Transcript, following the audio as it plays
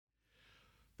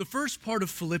The first part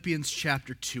of Philippians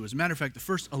chapter 2, as a matter of fact, the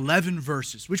first 11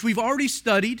 verses, which we've already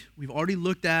studied, we've already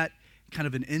looked at kind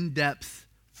of an in-depth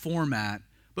format,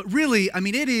 but really,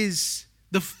 it is,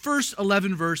 the first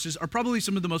 11 verses are probably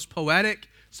some of the most poetic,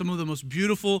 some of the most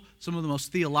beautiful, some of the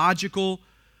most theological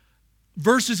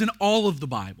verses in all of the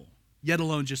Bible, yet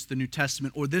alone just the New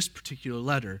Testament or this particular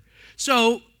letter.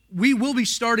 So we will be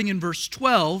starting in verse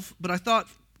 12, but I thought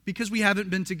because we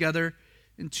haven't been together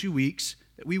in 2 weeks,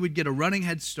 that we would get a running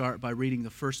head start by reading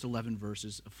the first 11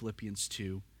 verses of Philippians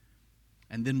 2,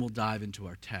 and then we'll dive into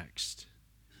our text.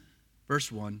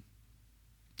 Verse 1,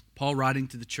 Paul writing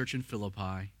to the church in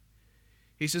Philippi,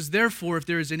 he says, "Therefore, if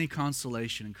there is any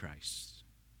consolation in Christ,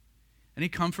 any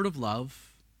comfort of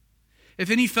love,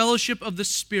 if any fellowship of the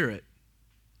Spirit,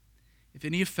 if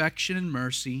any affection and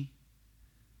mercy,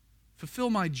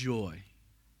 fulfill my joy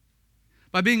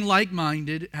by being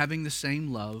like-minded, having the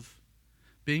same love,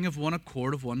 being of one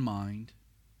accord, of one mind.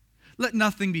 Let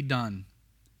nothing be done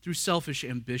through selfish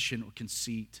ambition or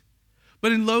conceit,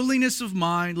 but in lowliness of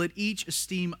mind, let each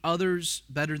esteem others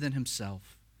better than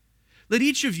himself. Let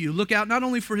each of you look out not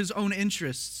only for his own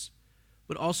interests,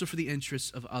 but also for the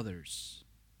interests of others.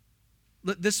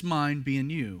 Let this mind be in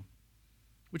you,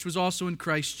 which was also in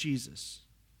Christ Jesus,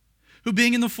 who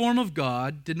being in the form of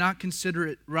God, did not consider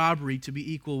it robbery to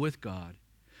be equal with God,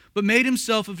 but made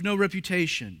himself of no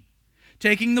reputation,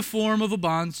 taking the form of a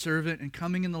bondservant and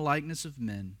coming in the likeness of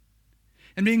men.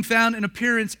 And being found in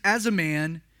appearance as a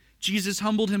man, Jesus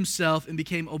humbled himself and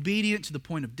became obedient to the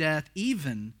point of death,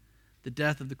 even the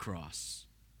death of the cross.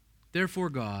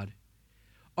 Therefore God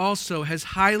also has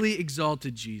highly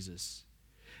exalted Jesus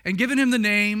and given him the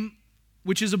name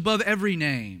which is above every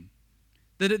name,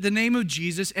 that at the name of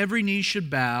Jesus every knee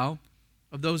should bow,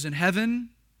 of those in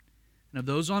heaven and of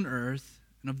those on earth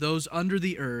and of those under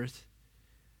the earth,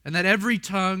 and that every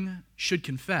tongue should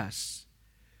confess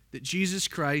that Jesus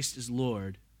Christ is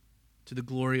Lord, to the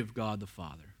glory of God the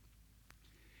Father."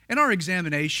 In our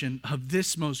examination of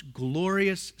this most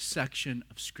glorious section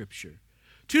of Scripture,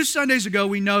 2 Sundays ago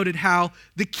we noted how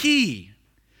the key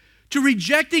to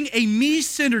rejecting a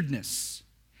me-centeredness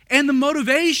and the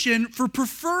motivation for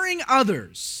preferring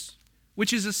others,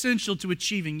 which is essential to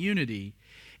achieving unity,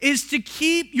 is to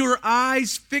keep your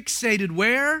eyes fixated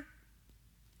where?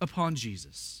 Upon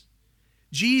Jesus.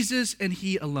 Jesus and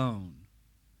He alone.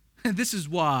 And this is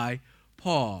why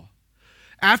Paul,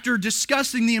 after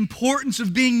discussing the importance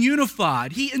of being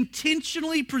unified, he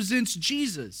intentionally presents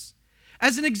Jesus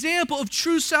as an example of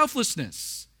true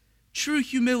selflessness, true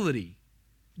humility,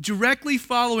 directly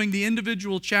following the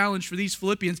individual challenge for these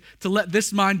Philippians to let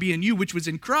this mind be in you, which was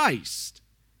in Christ.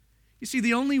 You see,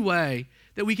 the only way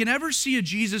that we can ever see a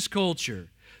Jesus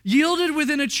culture yielded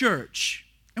within a church,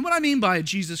 and what I mean by a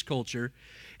Jesus culture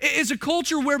is a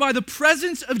culture whereby the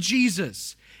presence of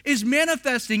Jesus is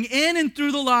manifesting in and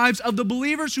through the lives of the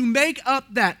believers who make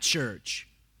up that church,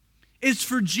 is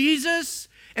for Jesus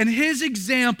and His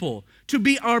example to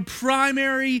be our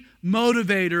primary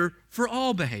motivator for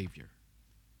all behavior.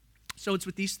 So it's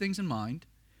with these things in mind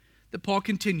that Paul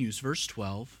continues, verse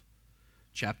 12,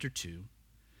 chapter 2.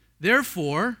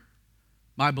 "Therefore,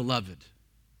 my beloved,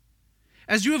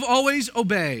 as you have always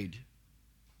obeyed,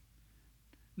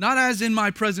 not as in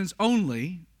my presence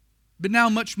only, but now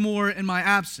much more in my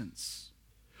absence,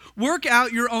 work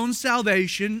out your own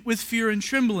salvation with fear and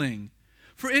trembling,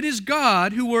 for it is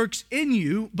God who works in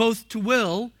you both to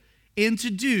will and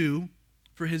to do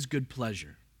for His good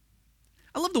pleasure."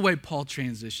 I love the way Paul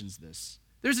transitions this.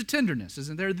 There's a tenderness,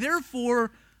 isn't there?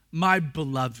 "Therefore, my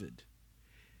beloved."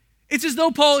 It's as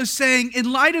though Paul is saying,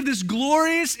 in light of this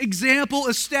glorious example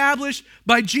established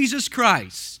by Jesus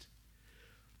Christ,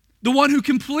 the one who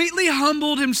completely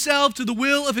humbled himself to the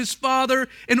will of his Father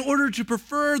in order to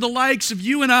prefer the likes of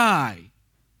you and I,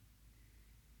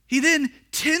 he then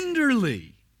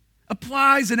tenderly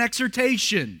applies an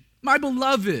exhortation, "my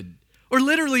beloved," or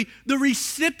literally, the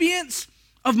recipients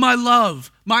of my love,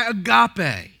 my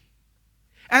agape.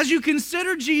 As you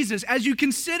consider Jesus, as you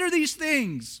consider these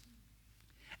things,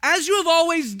 as you have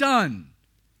always done,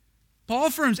 Paul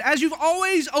affirms, as you've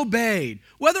always obeyed,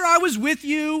 whether I was with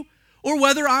you or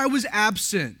whether I was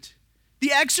absent,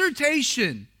 the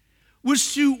exhortation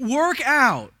was to work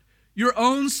out your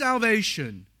own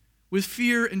salvation with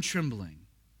fear and trembling.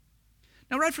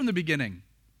 Now, right from the beginning,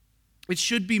 it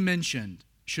should be mentioned,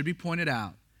 should be pointed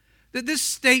out, that this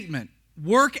statement,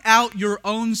 "work out your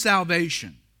own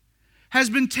salvation," has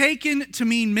been taken to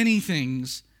mean many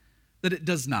things that it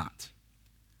does not.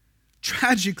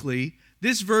 Tragically,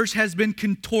 this verse has been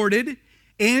contorted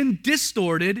and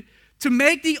distorted to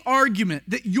make the argument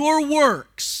that your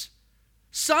works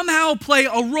somehow play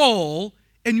a role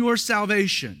in your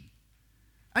salvation.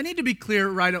 I need to be clear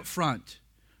right up front.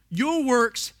 Your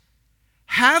works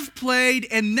have played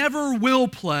and never will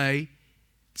play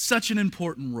such an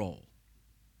important role.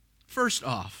 First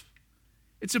off,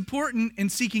 it's important in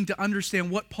seeking to understand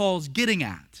what Paul's getting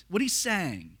at, what he's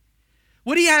saying,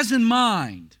 what he has in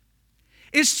mind,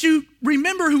 is to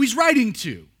remember who he's writing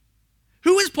to.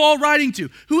 Who is Paul writing to?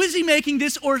 Who is he making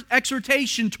this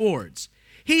exhortation towards?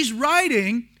 He's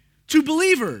writing to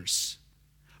believers.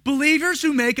 Believers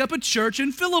who make up a church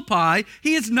in Philippi.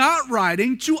 He is not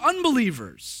writing to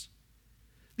unbelievers.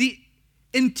 The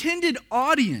intended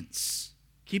audience,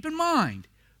 keep in mind,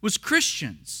 was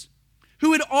Christians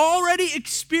who had already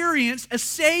experienced a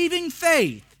saving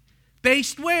faith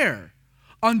based where?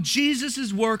 On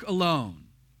Jesus' work alone.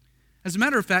 As a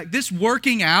matter of fact, this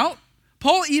working out,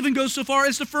 Paul even goes so far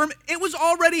as to affirm it was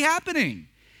already happening.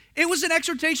 It was an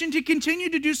exhortation to continue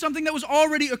to do something that was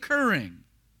already occurring.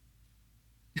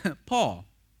 Paul,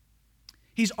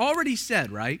 he's already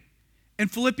said, right, in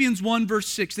Philippians 1 verse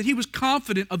 6, that he was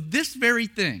confident of this very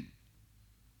thing.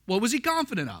 What was he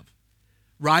confident of?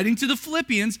 Writing to the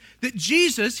Philippians that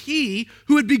Jesus, he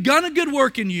who had begun a good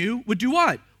work in you, would do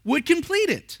what? Would complete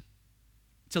it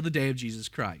till the day of Jesus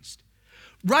Christ.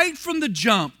 Right from the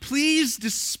jump, please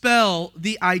dispel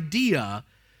the idea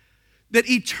that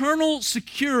eternal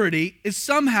security is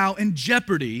somehow in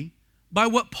jeopardy by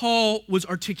what Paul was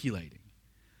articulating.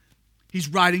 He's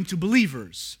writing to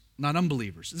believers, not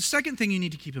unbelievers. The second thing you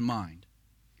need to keep in mind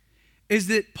is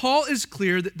that Paul is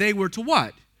clear that they were to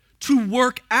what? To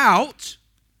work out,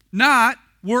 not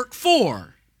work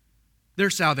for their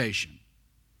salvation.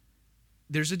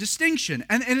 There's a distinction,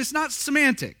 and it's not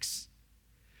semantics.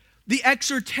 The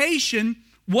exhortation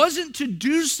wasn't to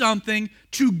do something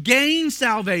to gain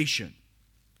salvation.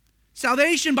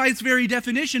 Salvation, by its very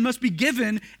definition, must be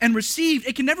given and received.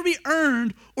 It can never be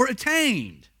earned or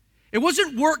attained. It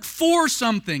wasn't work for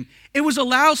something. It was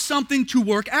allow something to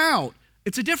work out.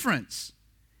 It's a difference.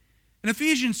 In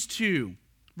Ephesians 2,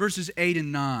 verses 8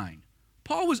 and 9,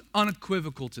 Paul was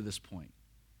unequivocal to this point.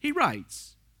 He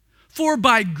writes, "For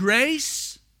by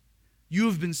grace you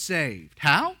have been saved."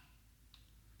 How?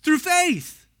 Through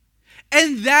faith.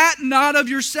 And that not of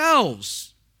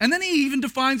yourselves. And then he even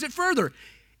defines it further.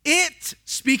 It,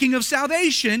 speaking of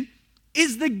salvation,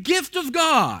 is the gift of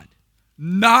God,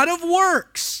 not of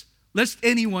works, lest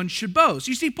anyone should boast.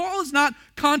 You see, Paul is not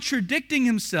contradicting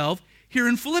himself here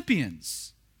in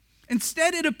Philippians.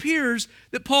 Instead, it appears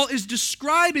that Paul is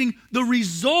describing the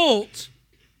result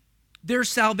their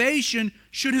salvation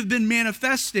should have been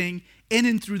manifesting in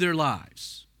and through their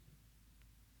lives.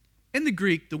 In the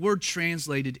Greek, the word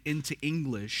translated into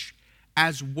English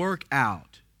as work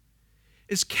out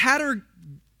is katergazomai.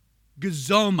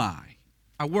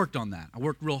 I worked on that. I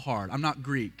worked real hard. I'm not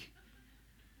Greek.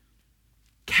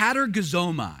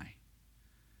 Katergazomai.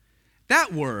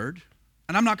 That word,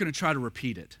 and I'm not going to try to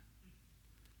repeat it,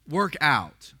 work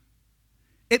out.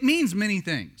 It means many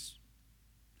things.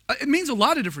 It means a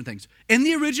lot of different things. In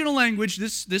the original language,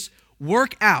 this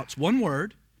work out, one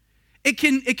word, it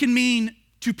can mean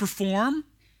to perform,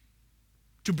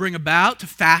 to bring about, to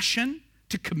fashion,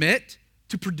 to commit,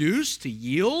 to produce, to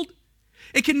yield.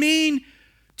 It can mean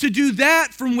to do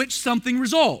that from which something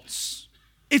results.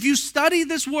 If you study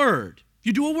this word, if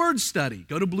you do a word study,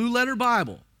 go to Blue Letter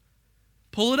Bible,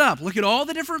 pull it up, look at all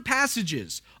the different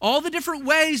passages, all the different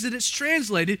ways that it's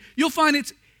translated, you'll find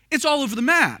it's all over the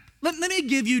map. Let me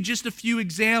give you just a few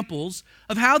examples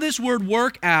of how this word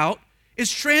work out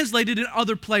is translated in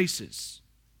other places.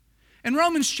 In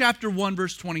Romans chapter 1,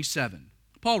 verse 27,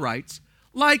 Paul writes,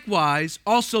 "Likewise,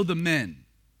 also the men,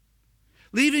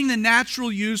 leaving the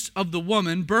natural use of the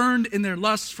woman, burned in their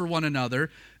lusts for one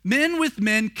another, men with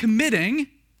men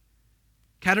committing,"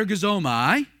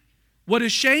 katergazomai, "what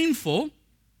is shameful,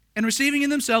 and receiving in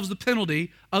themselves the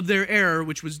penalty of their error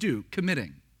which was due,"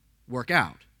 committing, work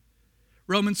out.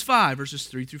 Romans 5, verses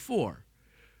 3 through 4.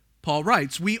 Paul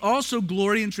writes, "We also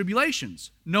glory in tribulations,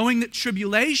 knowing that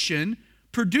tribulation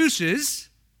produces,"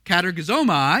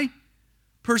 katergazomai,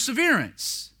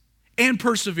 "perseverance, and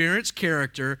perseverance,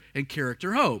 character, and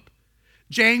character, hope."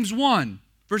 James 1,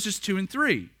 verses 2 and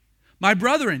 3. "My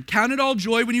brethren, count it all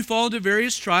joy when you fall into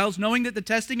various trials, knowing that the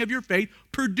testing of your faith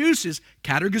produces,"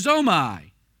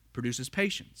 katergazomai, produces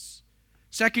patience.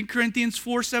 2 Corinthians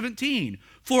 4:17,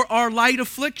 "For our light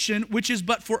affliction, which is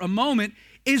but for a moment,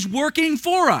 is working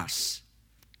for us,"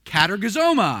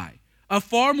 katergazomai, "a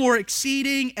far more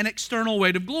exceeding and external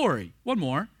weight of glory." One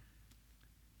more.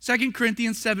 2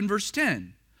 Corinthians 7, verse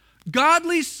 10,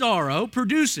 "Godly sorrow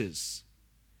produces,"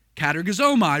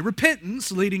 katergazomai,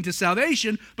 "repentance leading to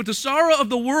salvation, but the sorrow of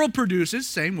the world produces,"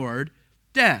 same word,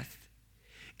 "death."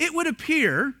 it would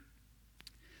appear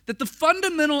that the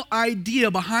fundamental idea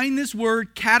behind this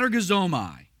word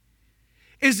katergazomai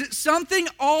is that something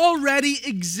already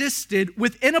existed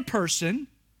within a person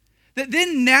that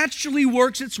then naturally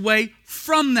works its way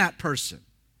from that person.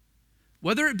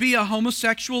 Whether it be a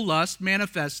homosexual lust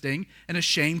manifesting in a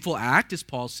shameful act, as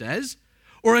Paul says,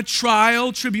 or a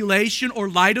trial, tribulation, or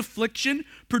light affliction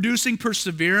producing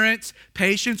perseverance,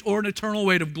 patience, or an eternal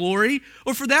weight of glory,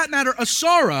 or for that matter, a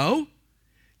sorrow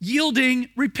yielding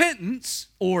repentance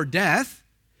or death,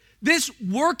 this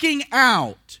working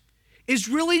out is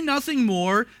really nothing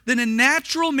more than a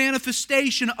natural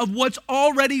manifestation of what's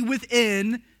already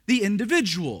within the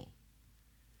individual.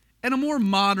 In a more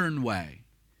modern way,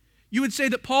 you would say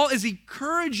that Paul is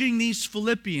encouraging these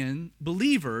Philippian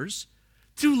believers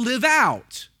to live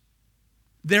out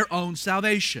their own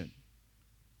salvation.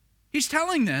 He's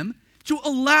telling them to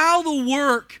allow the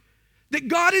work that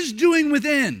God is doing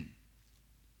within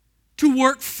to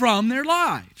work from their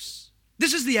lives.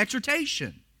 This is the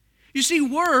exhortation. You see,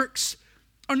 works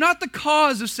are not the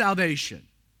cause of salvation.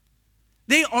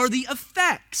 They are the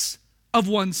effects of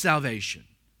one's salvation.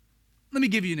 Let me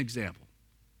give you an example.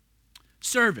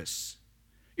 Service.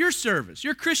 Your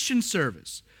Christian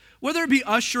service. Whether it be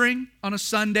ushering on a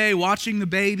Sunday, watching the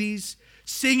babies,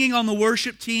 singing on the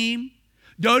worship team,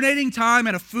 donating time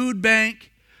at a food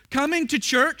bank, coming to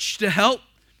church to help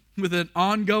with an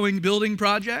ongoing building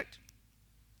project,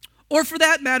 or for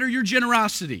that matter, your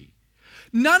generosity.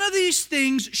 None of these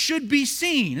things should be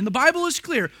seen, and the Bible is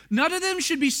clear, none of them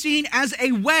should be seen as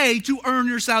a way to earn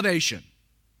your salvation.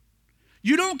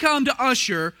 You don't come to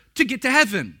usher to get to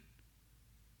heaven.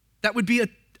 That would be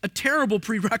a terrible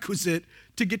prerequisite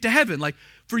to get to heaven. Like,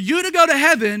 for you to go to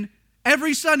heaven,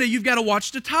 every Sunday you've got to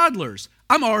watch the toddlers.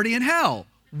 I'm already in hell.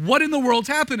 What in the world's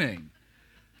happening?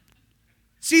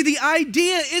 See, the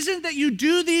idea isn't that you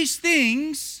do these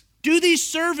things, do these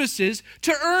services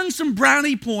to earn some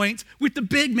brownie points with the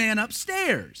big man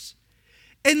upstairs.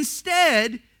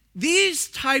 Instead, these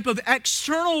type of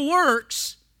external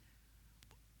works,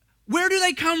 where do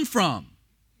they come from?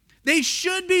 They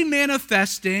should be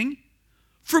manifesting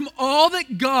from all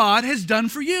that God has done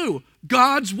for you.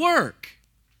 God's work.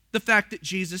 The fact that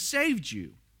Jesus saved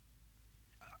you.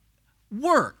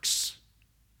 Works.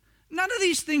 None of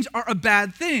these things are a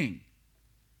bad thing.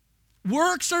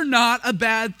 Works are not a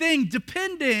bad thing,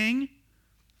 depending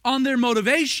on their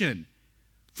motivation.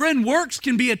 Friend, works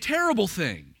can be a terrible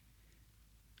thing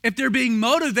if they're being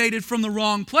motivated from the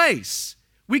wrong place.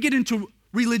 We get into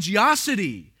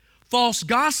religiosity, false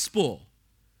gospel,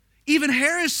 even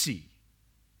heresy.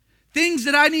 Things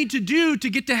that I need to do to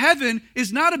get to heaven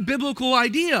is not a biblical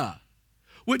idea.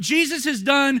 What Jesus has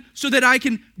done so that I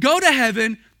can go to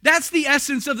heaven, that's the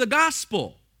essence of the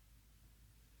gospel.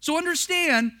 So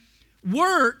understand,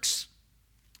 works,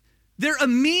 they're a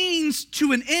means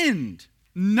to an end,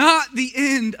 not the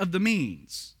end of the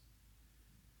means.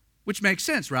 Which makes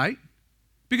sense, right?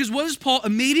 Because what does Paul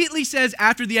immediately says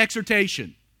after the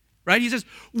exhortation? Right? He says,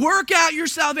 work out your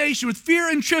salvation with fear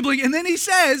and trembling. And then he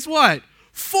says what?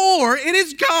 For it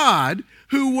is God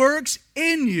who works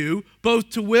in you both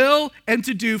to will and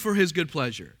to do for his good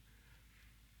pleasure.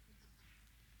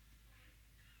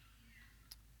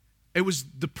 It was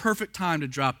the perfect time to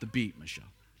drop the beat, Michelle.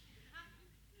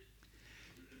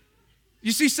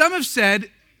 You see, some have said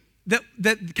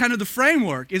that kind of the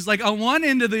framework is like on one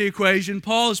end of the equation,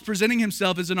 Paul is presenting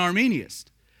himself as an Arminianist.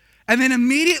 And then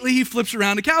immediately he flips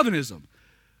around to Calvinism.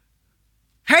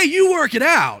 Hey, you work it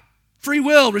out. Free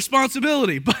will,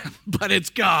 responsibility, but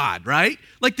it's God, right?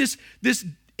 Like this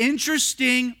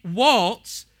interesting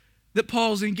waltz that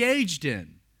Paul's engaged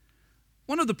in.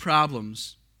 One of the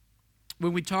problems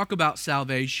when we talk about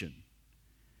salvation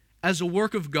as a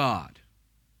work of God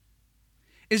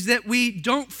is that we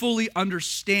don't fully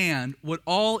understand what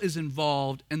all is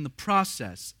involved in the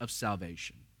process of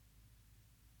salvation.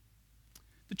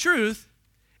 The truth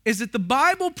is that the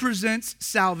Bible presents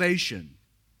salvation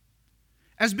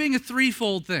as being a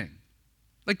threefold thing.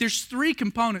 Like there's three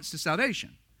components to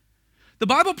salvation. The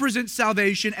Bible presents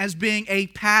salvation as being a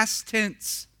past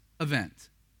tense event.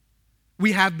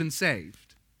 We have been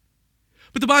saved.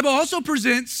 But the Bible also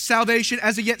presents salvation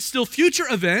as a yet still future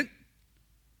event.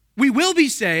 We will be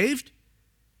saved.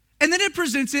 And then it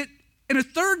presents it in a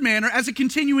third manner as a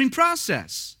continuing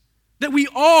process, that we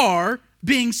are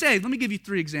being saved. Let me give you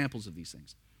three examples of these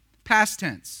things. Past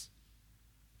tense,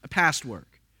 a past work.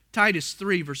 Titus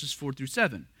 3, verses 4 through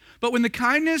 7. But when the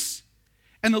kindness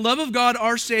and the love of God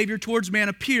our Savior towards man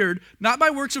appeared, not by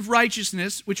works of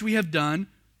righteousness, which we have done,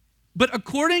 but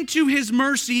according to his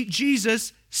mercy,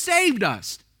 Jesus saved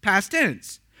us, past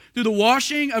tense, through the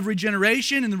washing of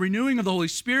regeneration and the renewing of the Holy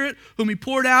Spirit, whom he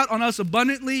poured out on us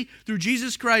abundantly through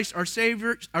Jesus Christ our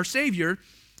Savior,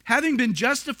 having been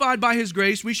justified by his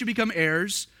grace, we should become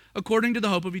heirs according to the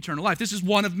hope of eternal life. This is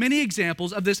one of many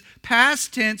examples of this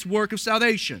past tense work of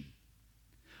salvation.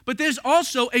 But there's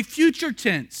also a future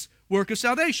tense work of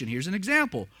salvation. Here's an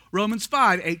example. Romans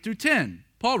 5, 8 through 10.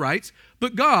 Paul writes,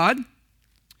 "But God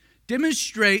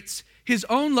demonstrates his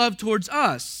own love towards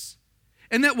us,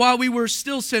 and that while we were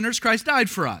still sinners, Christ died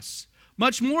for us.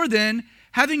 Much more then,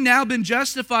 having now been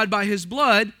justified by his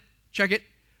blood," check it,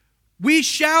 "we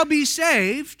shall be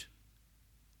saved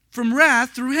from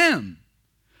wrath through him.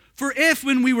 For if,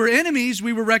 when we were enemies,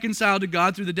 we were reconciled to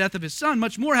God through the death of his Son,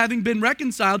 much more, having been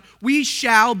reconciled, we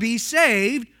shall be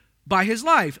saved by his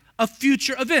life." A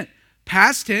future event.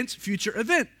 Past tense, future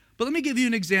event. But let me give you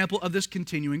an example of this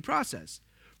continuing process.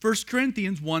 1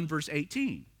 Corinthians 1, verse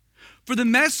 18. "For the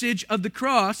message of the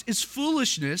cross is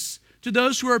foolishness to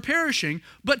those who are perishing,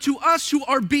 but to us who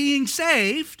are being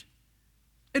saved,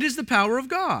 it is the power of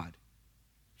God."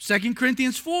 2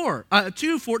 Corinthians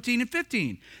 2, 14 and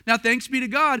 15. "Now thanks be to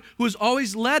God, who has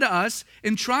always led us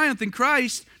in triumph in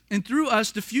Christ, and through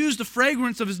us diffused the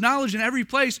fragrance of his knowledge in every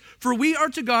place. For we are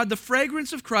to God the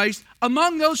fragrance of Christ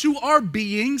among those who are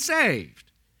being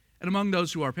saved and among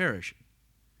those who are perishing."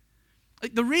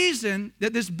 The reason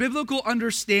that this biblical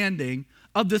understanding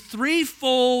of the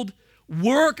threefold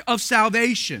work of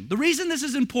salvation, the reason this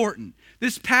is important,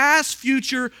 this past,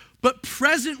 future, but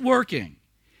present working,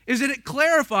 is that it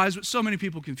clarifies what so many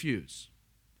people confuse.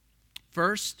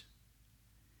 First,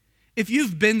 if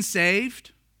you've been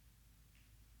saved,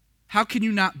 how can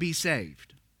you not be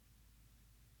saved?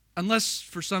 Unless,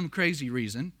 for some crazy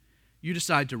reason, you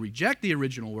decide to reject the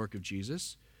original work of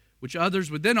Jesus, which others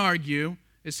would then argue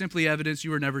is simply evidence you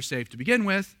were never saved to begin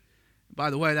with. By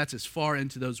the way, that's as far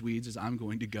into those weeds as I'm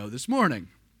going to go this morning.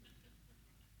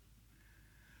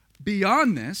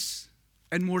 Beyond this,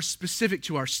 and more specific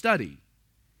to our study,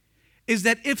 is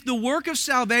that if the work of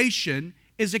salvation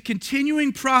is a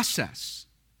continuing process,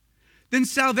 then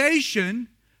salvation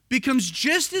becomes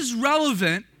just as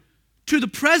relevant to the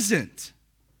present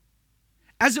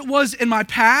as it was in my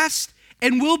past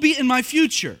and will be in my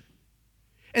future.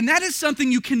 And that is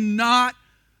something you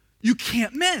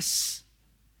can't miss.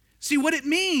 See, what it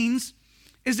means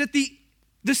is that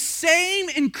the same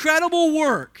incredible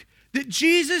work that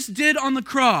Jesus did on the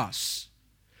cross,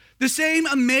 the same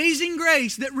amazing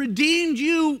grace that redeemed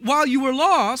you while you were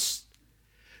lost,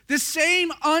 the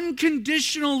same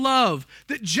unconditional love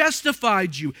that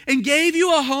justified you and gave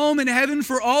you a home in heaven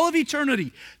for all of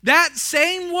eternity, that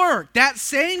same work, that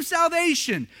same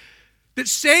salvation that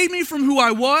saved me from who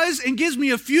I was and gives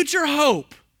me a future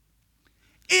hope,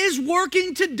 is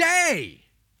working today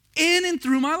in and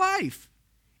through my life.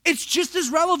 It's just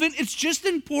as relevant, it's just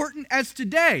important as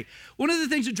today. One of the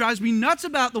things that drives me nuts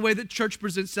about the way that church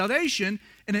presents salvation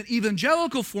in an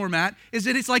evangelical format is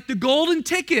that it's like the golden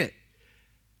ticket.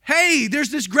 Hey, there's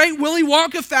this great Willy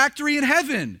Wonka factory in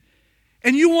heaven,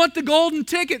 and you want the golden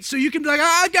ticket so you can be like,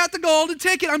 I got the golden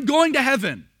ticket, I'm going to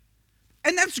heaven.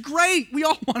 And that's great. We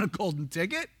all want a golden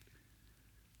ticket.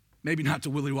 Maybe not to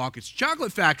Willy Wonka's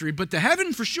chocolate factory, but to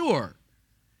heaven for sure.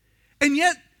 And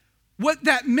yet, what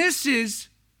that misses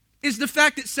is the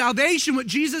fact that salvation, what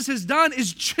Jesus has done,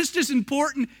 is just as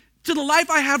important to the life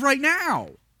I have right now,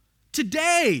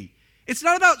 today. It's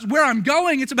not about where I'm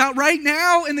going, it's about right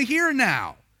now and the here and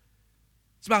now.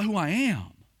 It's about who I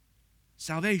am,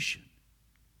 salvation.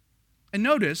 And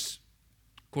notice,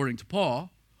 according to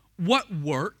Paul, what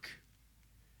work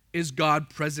is God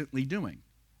presently doing?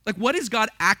 Like, what is God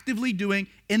actively doing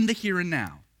in the here and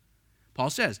now?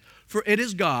 Paul says, "For it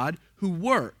is God who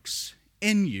works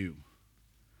in you,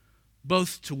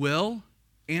 both to will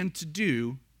and to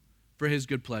do for his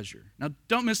good pleasure." Now,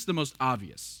 don't miss the most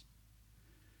obvious.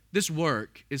 This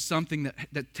work is something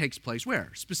that takes place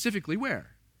where? Specifically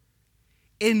where?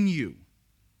 In you.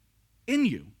 In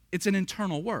you. It's an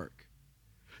internal work.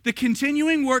 The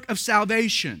continuing work of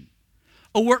salvation,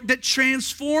 a work that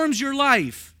transforms your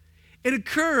life, it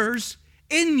occurs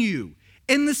in you,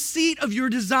 in the seat of your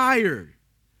desire,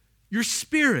 your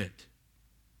spirit.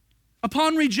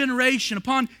 Upon regeneration,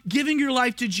 upon giving your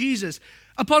life to Jesus,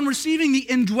 upon receiving the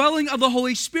indwelling of the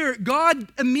Holy Spirit,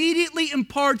 God immediately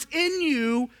imparts in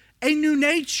you a new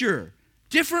nature,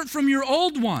 different from your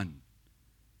old one.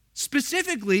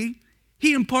 Specifically,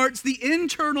 he imparts the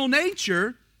internal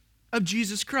nature of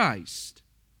Jesus Christ.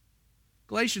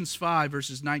 Galatians 5,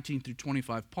 verses 19 through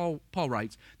 25, Paul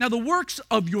writes, "Now the works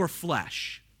of your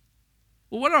flesh,"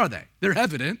 well, what are they? They're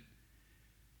evident.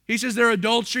 He says they're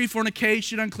adultery,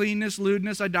 fornication, uncleanness,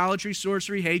 lewdness, idolatry,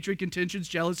 sorcery, hatred, contentions,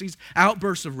 jealousies,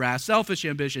 outbursts of wrath, selfish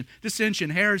ambition, dissension,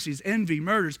 heresies, envy,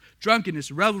 murders,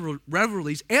 drunkenness,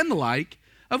 revelries, and the like,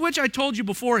 of which I told you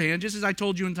beforehand, just as I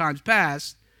told you in times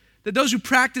past, that those who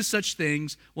practice such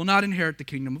things will not inherit the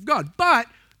kingdom of God. But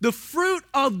the fruit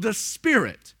of the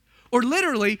Spirit, or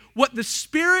literally what the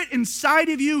Spirit inside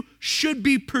of you should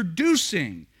be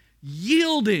producing,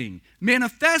 yielding,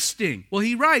 manifesting, well,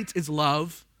 he writes, is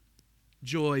love,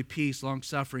 joy, peace,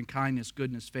 long-suffering, kindness,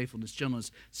 goodness, faithfulness,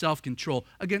 gentleness, self-control.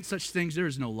 Against such things there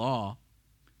is no law.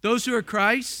 Those who are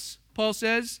Christ's, Paul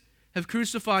says, have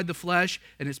crucified the flesh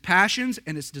and its passions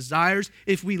and its desires.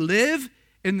 If we live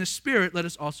in the Spirit, let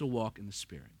us also walk in the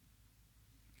Spirit.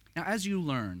 Now, as you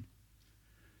learn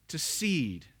to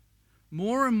cede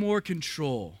more and more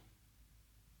control,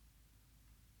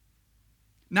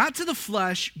 not to the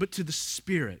flesh, but to the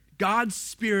Spirit, God's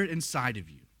Spirit inside of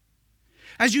you,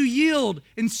 as you yield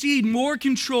and cede more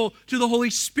control to the Holy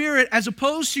Spirit as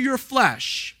opposed to your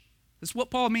flesh. That's what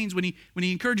Paul means when he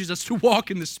encourages us to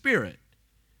walk in the Spirit.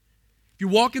 If you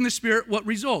walk in the Spirit, what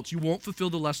results? You won't fulfill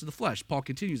the lust of the flesh. Paul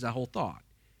continues that whole thought.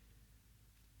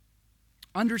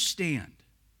 Understand,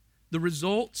 the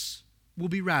results will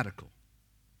be radical.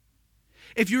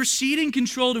 If you're ceding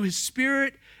control to His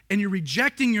Spirit and you're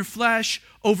rejecting your flesh,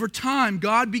 over time,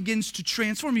 God begins to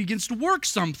transform. He begins to work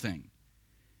something.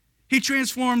 He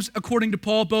transforms, according to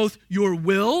Paul, both your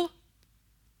will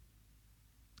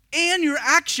and your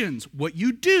actions, what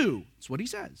you do. That's what he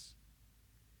says.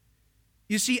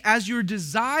 You see, as your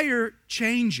desire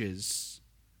changes,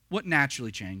 what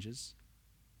naturally changes?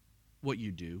 What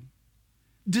you do.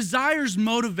 Desires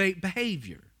motivate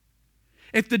behavior.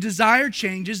 If the desire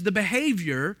changes, the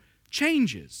behavior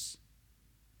changes.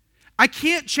 I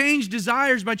can't change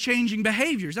desires by changing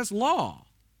behaviors. That's law.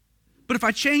 But if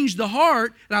I change the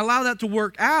heart and I allow that to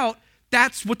work out,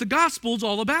 that's what the gospel is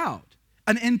all about,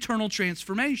 an internal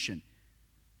transformation.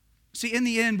 See, in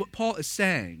the end, what Paul is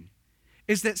saying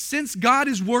is that since God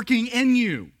is working in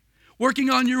you, working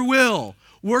on your will,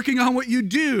 working on what you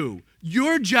do,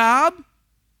 your job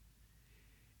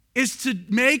is to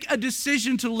make a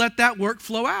decision to let that work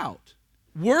flow out.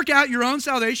 Work out your own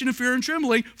salvation in fear and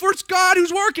trembling, for it's God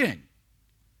who's working.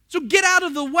 So get out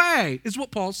of the way, is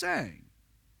what Paul's saying.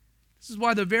 This is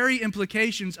why the very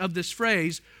implications of this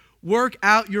phrase, work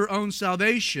out your own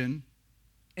salvation,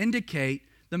 indicate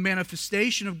the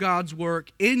manifestation of God's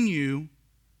work in you.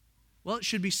 Well, it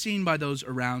should be seen by those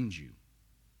around you.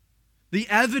 The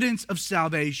evidence of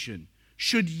salvation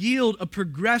should yield a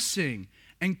progressing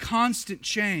and constant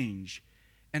change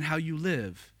in how you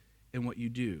live and what you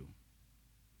do.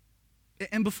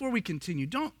 And before we continue,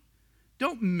 don't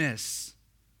miss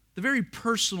the very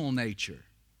personal nature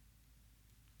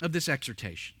of this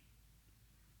exhortation.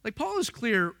 Like, Paul is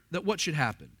clear that what should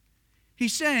happen.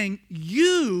 He's saying,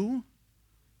 you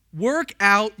work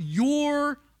out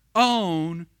your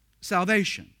own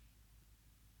salvation.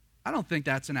 I don't think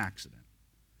that's an accident.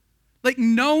 Like,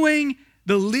 knowing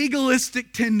the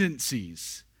legalistic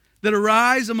tendencies that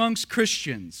arise amongst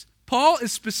Christians, Paul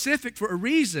is specific for a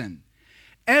reason.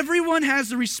 Everyone has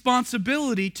the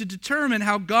responsibility to determine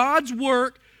how God's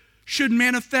work should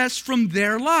manifest from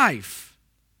their life.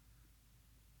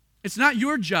 It's not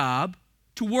your job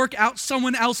to work out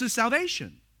someone else's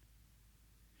salvation.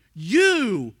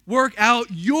 You work out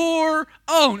your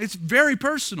own. It's very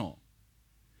personal.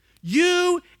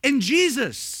 You and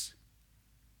Jesus.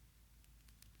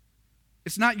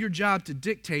 It's not your job to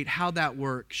dictate how that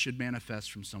work should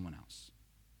manifest from someone else.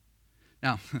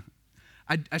 Now,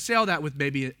 I say all that with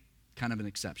maybe kind of an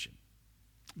exception,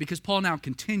 because Paul now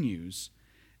continues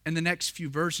in the next few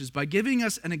verses by giving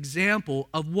us an example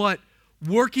of what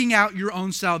working out your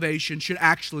own salvation should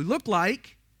actually look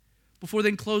like, before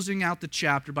then closing out the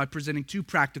chapter by presenting two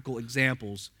practical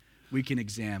examples we can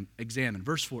examine.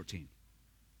 Verse 14.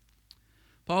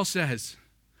 Paul says,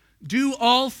 do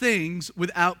all things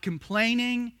without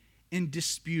complaining and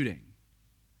disputing.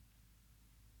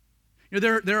 You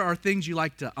know, there are things you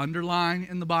like to underline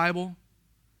in the Bible.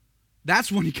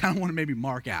 That's one you kind of want to maybe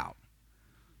mark out.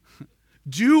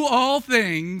 Do all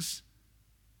things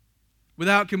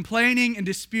without complaining and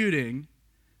disputing,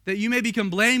 that you may become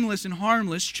blameless and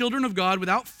harmless, children of God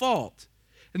without fault,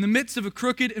 in the midst of a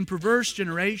crooked and perverse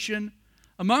generation,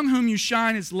 among whom you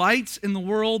shine as lights in the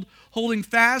world, holding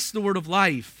fast the word of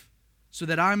life, so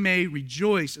that I may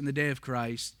rejoice in the day of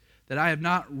Christ, that I have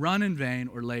not run in vain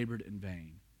or labored in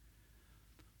vain.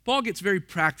 Paul gets very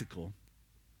practical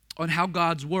on how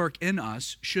God's work in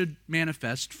us should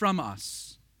manifest from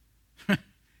us.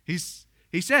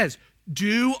 He says,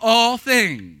 do all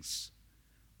things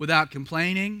without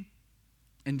complaining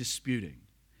and disputing.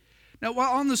 Now,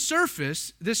 while on the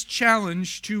surface, this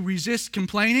challenge to resist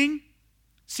complaining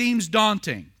seems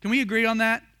daunting. Can we agree on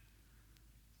that?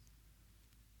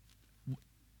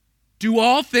 Do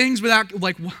all things without,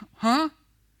 huh?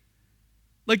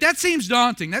 That seems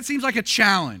daunting. That seems like a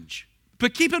challenge.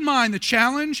 But keep in mind, the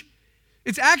challenge,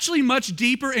 it's actually much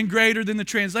deeper and greater than the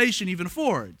translation even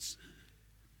affords.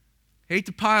 Hate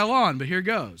to pile on, but here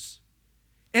goes.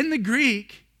 In the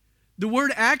Greek, the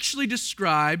word actually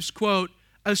describes, quote,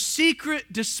 a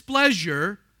secret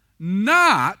displeasure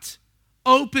not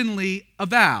openly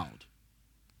avowed.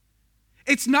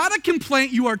 It's not a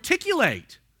complaint you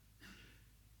articulate.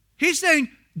 He's saying,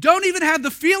 don't even have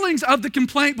the feelings of the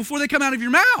complaint before they come out of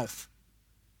your mouth.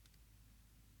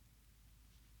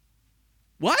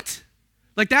 What?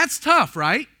 That's tough,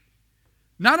 right?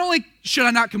 Not only should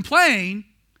I not complain,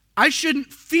 I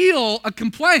shouldn't feel a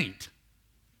complaint.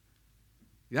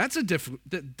 That's a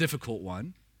difficult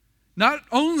one. Not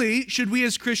only should we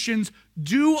as Christians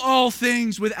do all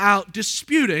things without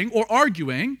disputing or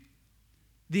arguing,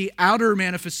 the outer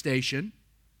manifestation,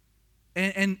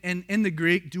 and in the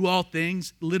Greek, do all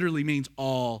things literally means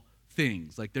all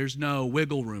things. There's no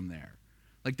wiggle room there.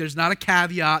 There's not a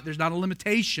caveat, there's not a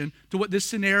limitation to what this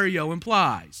scenario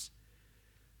implies.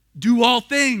 Do all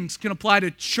things can apply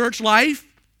to church life,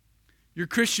 your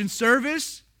Christian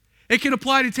service. It can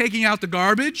apply to taking out the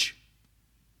garbage.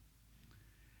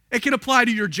 It can apply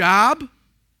to your job,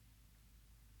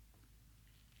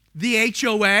 the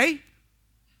HOA.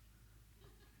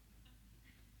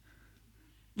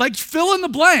 Fill in the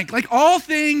blank. All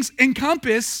things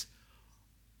encompass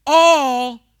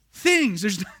all things.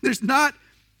 There's not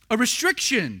a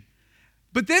restriction.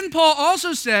 But then Paul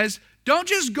also says, don't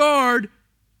just guard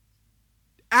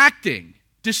acting,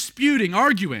 disputing,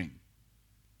 arguing.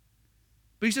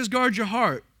 But he says, guard your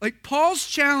heart. Paul's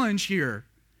challenge here,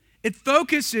 it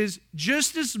focuses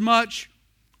just as much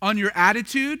on your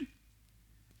attitude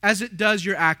as it does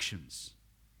your actions.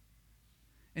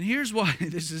 And here's why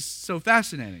this is so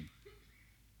fascinating.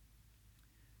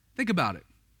 Think about it.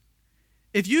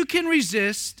 If you can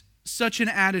resist such an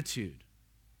attitude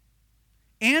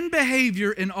and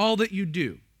behavior in all that you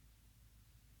do,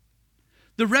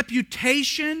 the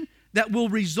reputation that will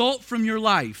result from your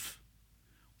life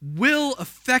will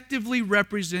effectively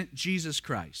represent Jesus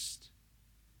Christ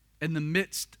in the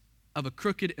midst of a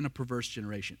crooked and a perverse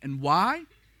generation. And why?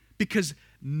 Because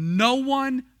no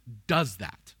one does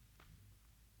that.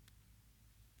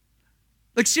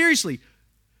 Seriously,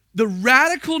 the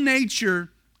radical nature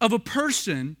of a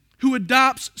person who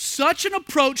adopts such an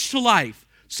approach to life,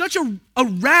 such a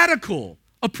radical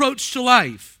approach to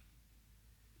life,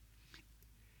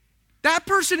 that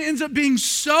person ends up being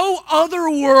so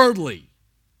otherworldly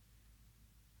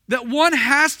that one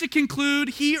has to conclude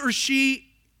he or she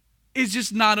is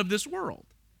just not of this world.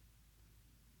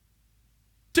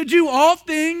 To do all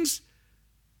things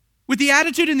with the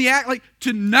attitude and the act,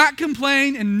 to not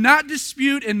complain and not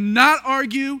dispute and not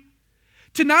argue,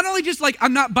 to not only just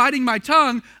I'm not biting my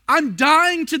tongue, I'm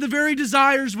dying to the very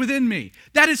desires within me.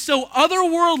 That is so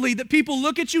otherworldly that people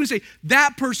look at you and say,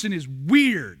 that person is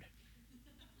weird.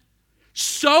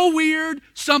 So weird,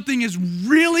 something is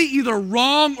really either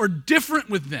wrong or different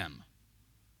with them.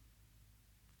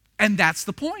 And that's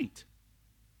the point.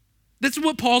 That's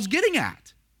what Paul's getting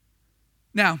at.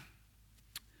 Now,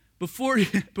 before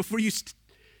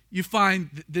you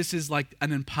find this is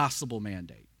an impossible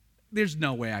mandate, there's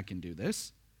no way I can do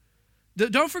this.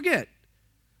 Don't forget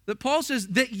that Paul says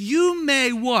that you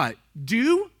may what?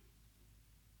 Do?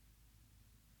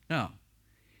 No.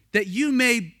 That you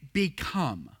may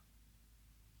become.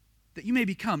 That you may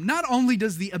become. Not only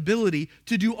does the ability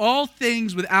to do all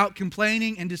things without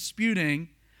complaining and disputing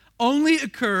only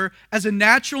occur as a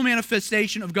natural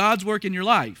manifestation of God's work in your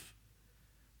life,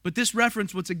 but this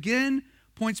reference, once again,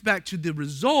 points back to the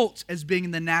results as being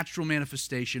the natural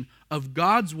manifestation of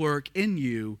God's work in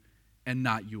you and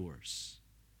not yours.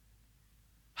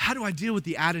 How do I deal with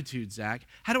the attitude, Zach?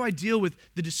 How do I deal with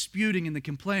the disputing and the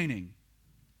complaining?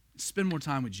 Spend more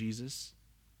time with Jesus.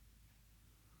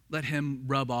 Let him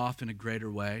rub off in a greater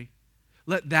way.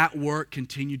 Let that work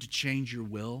continue to change your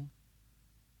will.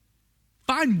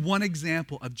 Find one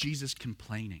example of Jesus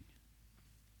complaining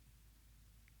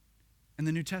in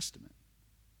the New Testament.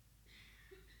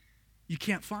 You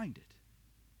can't find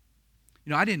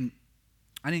it. I didn't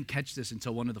catch this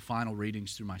until one of the final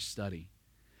readings through my study.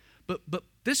 But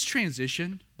this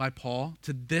transition by Paul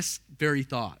to this very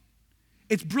thought,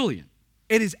 it's brilliant.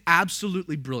 It is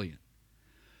absolutely brilliant.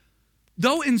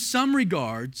 Though in some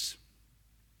regards,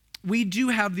 we do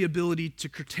have the ability to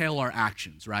curtail our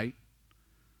actions, right?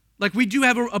 We do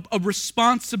have a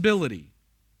responsibility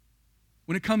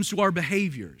when it comes to our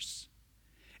behaviors.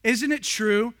 Isn't it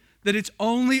true that it's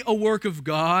only a work of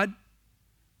God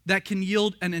that can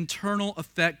yield an internal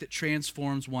effect that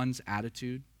transforms one's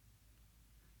attitude?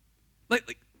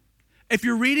 Like if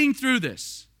you're reading through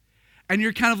this and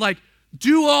you're kind of like,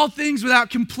 do all things without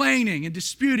complaining and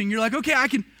disputing, you're like, okay, I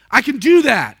can do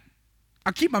that.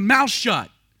 I'll keep my mouth shut.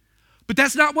 But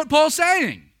that's not what Paul's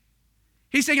saying.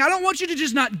 He's saying, I don't want you to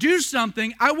just not do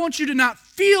something. I want you to not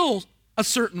feel a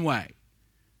certain way.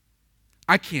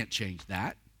 I can't change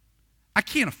that. I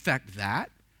can't affect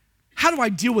that. How do I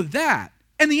deal with that?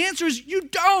 And the answer is you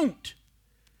don't.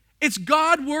 It's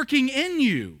God working in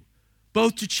you,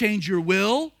 both to change your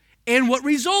will and what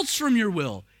results from your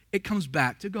will. It comes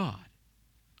back to God.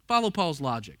 Follow Paul's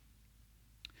logic.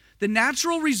 The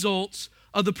natural results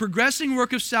of the progressing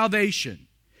work of salvation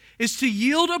is to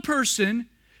yield a person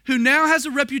who now has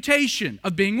a reputation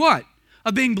of being what?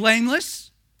 Of being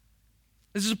blameless.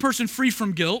 This is a person free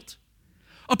from guilt.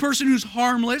 A person who's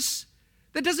harmless.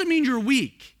 That doesn't mean you're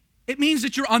weak. It means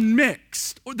that you're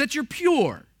unmixed or that you're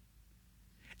pure.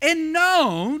 And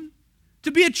known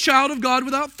to be a child of God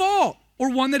without fault or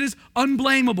one that is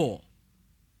unblameable.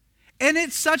 And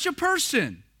it's such a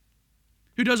person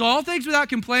who does all things without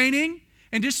complaining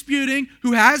and disputing,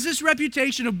 who has this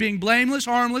reputation of being blameless,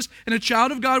 harmless, and a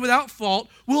child of God without fault,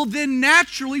 will then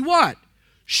naturally what?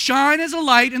 Shine as a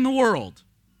light in the world.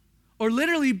 Or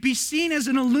literally be seen as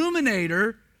an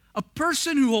illuminator, a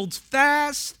person who holds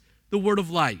fast the word of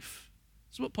life.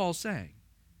 That's what Paul's saying.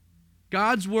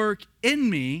 God's work in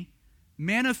me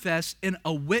manifests in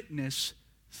a witness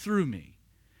through me.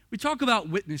 We talk about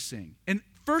witnessing, and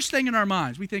first thing in our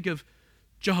minds, we think of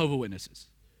Jehovah's Witnesses.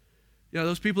 You know,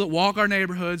 those people that walk our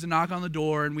neighborhoods and knock on the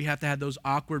door, and we have to have those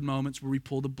awkward moments where we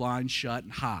pull the blinds shut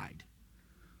and hide.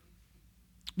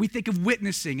 We think of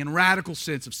witnessing in a radical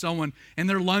sense of someone in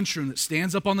their lunchroom that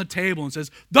stands up on the table and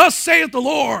says, "Thus saith the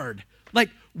Lord."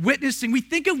 Like witnessing. We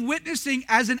think of witnessing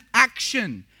as an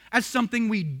action, as something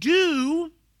we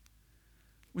do,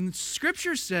 when the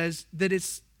Scripture says that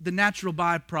it's the natural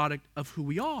byproduct of who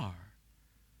we are.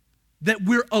 That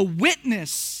we're a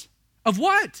witness of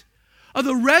what? Of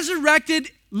the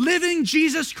resurrected, living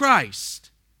Jesus Christ.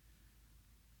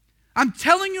 I'm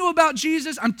telling you about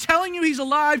Jesus. I'm telling you he's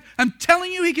alive. I'm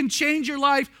telling you he can change your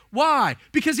life. Why?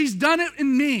 Because he's done it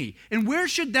in me. And where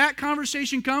should that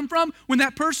conversation come from? When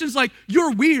that person's like,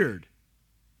 you're weird.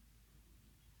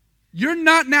 You're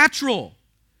not natural.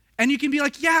 And you can be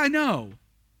like, yeah, I know.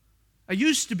 I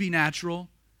used to be natural,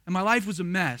 and my life was a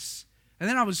mess. And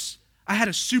then I had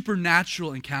a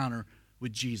supernatural encounter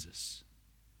with Jesus.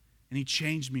 And he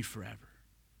changed me forever.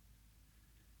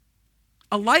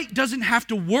 A light doesn't have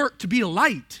to work to be a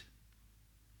light,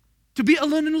 to be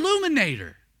an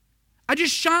illuminator. I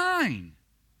just shine.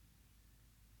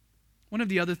 One of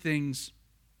the other things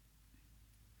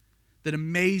that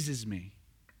amazes me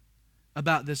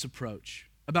about this approach,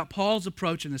 about Paul's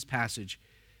approach in this passage,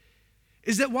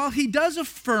 is that while he does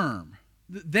affirm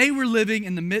that they were living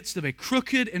in the midst of a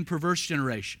crooked and perverse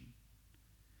generation,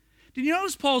 did you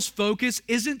notice Paul's focus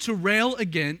isn't to rail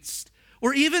against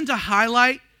or even to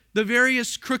highlight the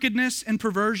various crookedness and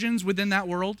perversions within that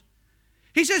world?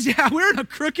 He says, yeah, we're in a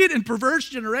crooked and perverse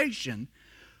generation,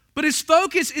 but his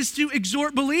focus is to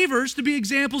exhort believers to be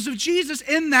examples of Jesus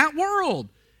in that world,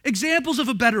 examples of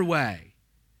a better way.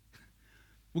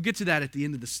 We'll get to that at the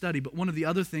end of the study, but one of the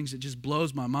other things that just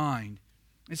blows my mind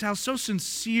is how so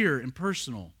sincere and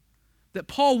personal that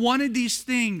Paul wanted these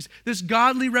things, this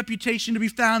godly reputation to be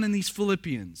found in these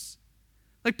Philippians.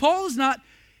 Like Paul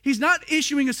he's not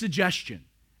issuing a suggestion.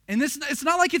 And it's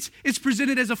not like it's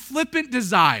presented as a flippant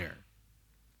desire.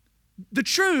 The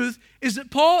truth is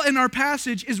that Paul in our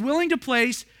passage is willing to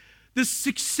place the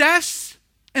success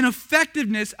and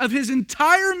effectiveness of his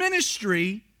entire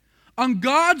ministry on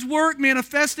God's work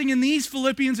manifesting in these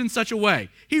Philippians in such a way.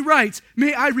 He writes,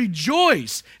 "May I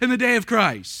rejoice in the day of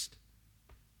Christ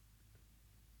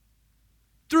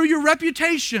through your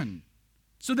reputation,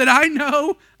 so that I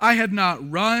know I have not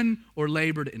run or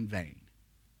labored in vain."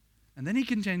 And then he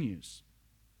continues,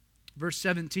 verse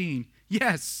 17,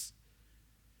 "Yes,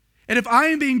 and if I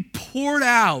am being poured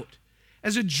out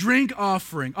as a drink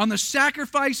offering on the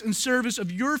sacrifice and service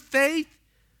of your faith,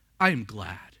 I am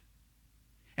glad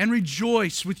and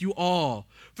rejoice with you all.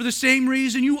 For the same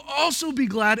reason, you also be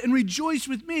glad and rejoice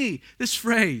with me." This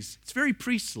phrase, it's very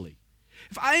priestly.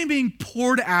 If I am being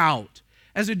poured out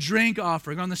as a drink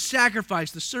offering on the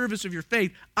sacrifice, the service of your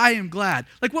faith, I am glad.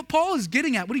 Like what Paul is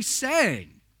getting at, what he's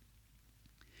saying,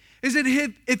 is that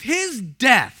if his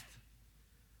death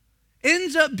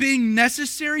ends up being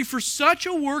necessary for such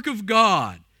a work of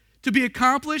God to be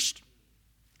accomplished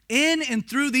in and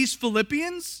through these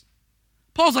Philippians,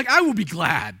 Paul's like, I will be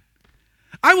glad.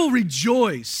 I will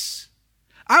rejoice.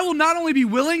 I will not only be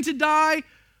willing to die,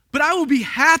 but I will be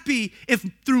happy if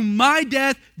through my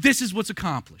death, this is what's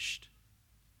accomplished.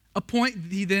 A point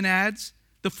he then adds,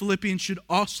 the Philippians should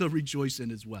also rejoice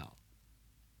in as well.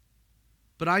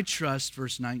 But I trust,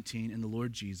 verse 19, in the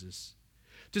Lord Jesus,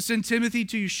 to send Timothy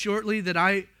to you shortly, that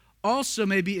I also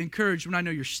may be encouraged when I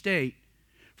know your state.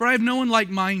 For I have no one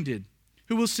like-minded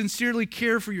who will sincerely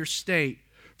care for your state.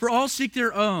 For all seek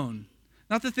their own,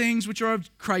 not the things which are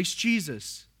of Christ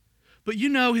Jesus. But you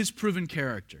know his proven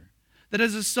character, that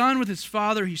as a son with his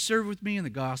father he served with me in the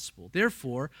gospel.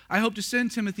 Therefore, I hope to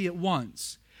send Timothy at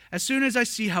once, as soon as I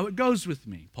see how it goes with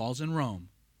me. Paul's in Rome.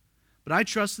 But I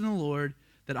trust in the Lord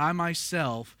that I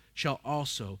myself shall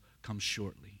also come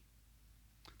shortly.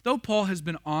 Though Paul has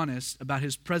been honest about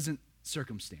his present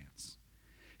circumstance,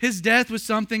 his death was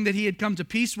something that he had come to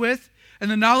peace with,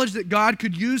 and the knowledge that God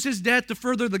could use his death to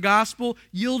further the gospel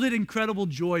yielded incredible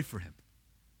joy for him.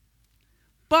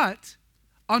 But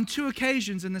on 2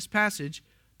 occasions in this passage,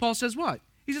 Paul says what?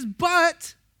 He says,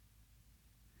 but,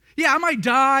 yeah, I might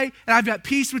die, and I've got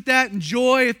peace with that and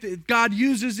joy if God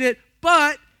uses it,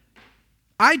 but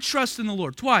I trust in the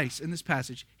Lord. Twice in this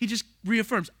passage, he just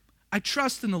reaffirms, I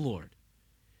trust in the Lord.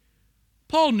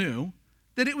 Paul knew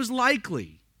that it was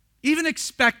likely, even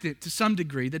expected to some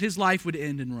degree, that his life would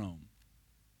end in Rome.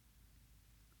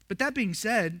 But that being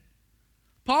said,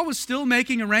 Paul was still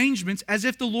making arrangements as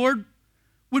if the Lord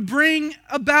would bring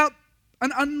about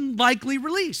an unlikely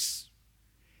release.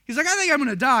 He's like, I think I'm going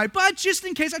to die, but just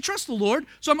in case, I trust the Lord,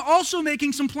 so I'm also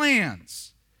making some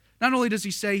plans. Not only does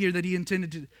he say here that he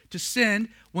intended to send,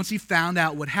 once he found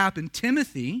out what happened,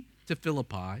 Timothy to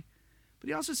Philippi, but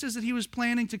he also says that he was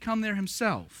planning to come there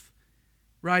himself,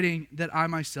 writing that I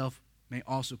myself may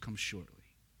also come shortly.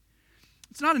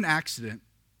 It's not an accident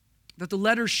that the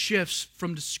letter shifts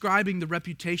from describing the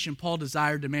reputation Paul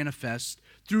desired to manifest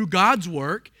through God's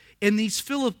work in these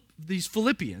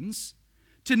Philippians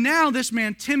to now this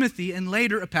man Timothy and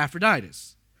later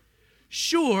Epaphroditus.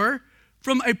 Sure,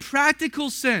 from a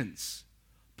practical sense,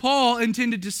 Paul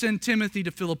intended to send Timothy to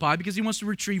Philippi because he wants to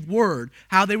retrieve word,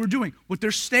 how they were doing, what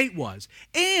their state was.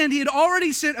 And he had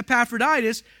already sent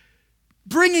Epaphroditus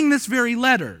bringing this very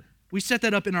letter. We set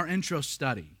that up in our intro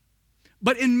study.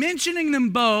 But in mentioning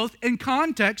them both in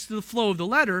context to the flow of the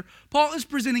letter, Paul is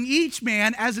presenting each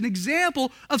man as an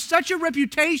example of such a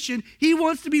reputation he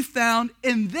wants to be found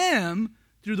in them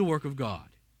through the work of God.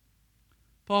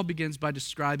 Paul begins by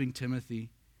describing Timothy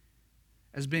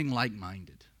as being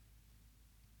like-minded,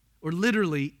 or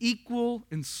literally equal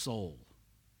in soul.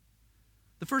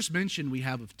 The first mention we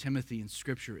have of Timothy in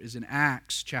Scripture is in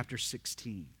Acts chapter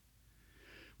 16.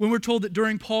 When we're told that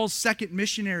during Paul's second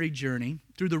missionary journey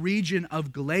through the region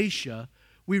of Galatia,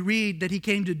 we read that he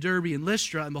came to Derbe and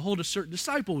Lystra, and behold, a certain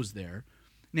disciple was there,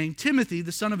 named Timothy,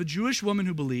 the son of a Jewish woman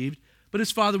who believed, but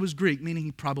his father was Greek, meaning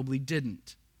he probably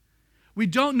didn't. We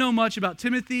don't know much about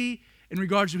Timothy in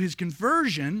regards to his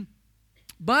conversion,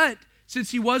 but since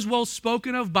he was well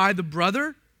spoken of by the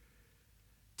brother,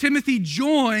 Timothy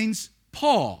joins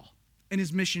Paul in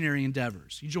his missionary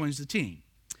endeavors. He joins the team.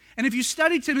 And if you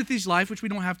study Timothy's life, which we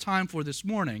don't have time for this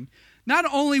morning, not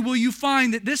only will you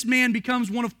find that this man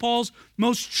becomes one of Paul's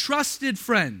most trusted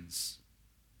friends,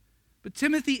 but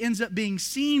Timothy ends up being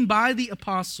seen by the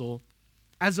apostle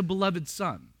as a beloved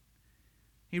son.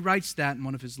 He writes that in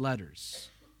one of his letters.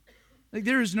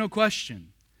 There is no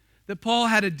question that Paul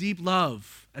had a deep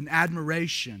love, an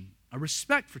admiration, a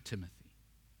respect for Timothy.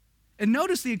 And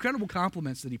notice the incredible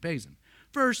compliments that he pays him.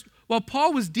 First, while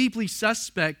Paul was deeply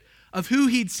suspect of who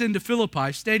he'd send to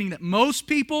Philippi, stating that most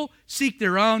people seek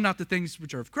their own, not the things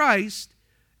which are of Christ,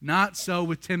 not so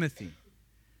with Timothy.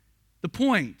 The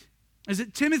point is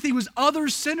that Timothy was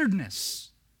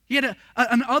others-centeredness. He had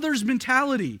an others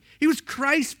mentality. He was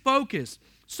Christ-focused,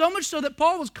 so much so that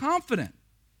Paul was confident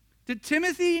that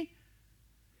Timothy,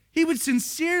 he would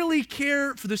sincerely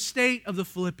care for the state of the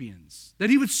Philippians, that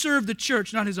he would serve the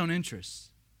church, not his own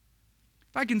interests.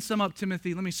 If I can sum up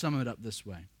Timothy, let me sum it up this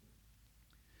way.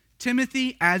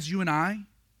 Timothy, as you and I,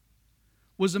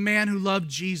 was a man who loved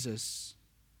Jesus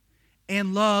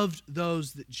and loved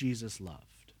those that Jesus loved.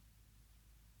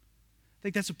 I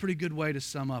think that's a pretty good way to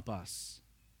sum up us.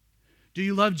 Do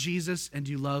you love Jesus and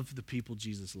do you love the people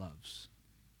Jesus loves?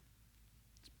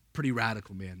 It's a pretty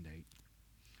radical mandate.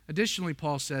 Additionally,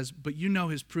 Paul says, but you know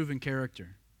his proven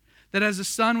character, that as a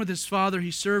son with his father,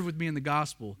 he served with me in the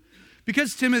gospel.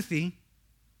 Because Timothy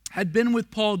had been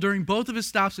with Paul during both of his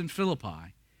stops in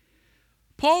Philippi,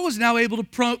 Paul was now able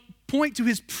to point to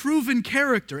his proven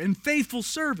character and faithful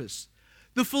service.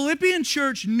 The Philippian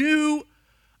church knew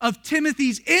of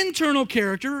Timothy's internal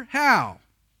character. How?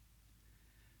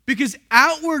 Because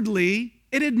outwardly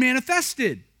it had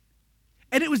manifested.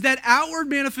 And it was that outward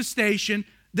manifestation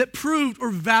that proved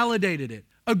or validated it.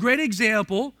 A great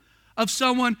example of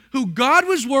someone who God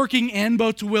was working in,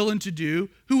 both to will and to do,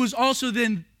 who was also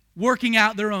then working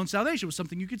out their own salvation. It was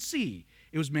something you could see.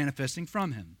 It was manifesting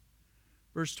from him.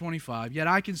 Verse 25, yet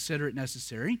I consider it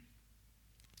necessary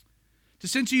to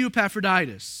send to you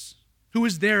Epaphroditus, who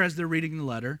is there as they're reading the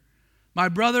letter, my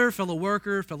brother, fellow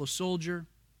worker, fellow soldier,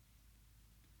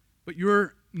 but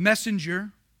your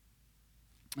messenger,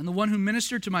 and the one who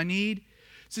ministered to my need,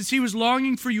 since he was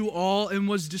longing for you all and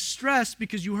was distressed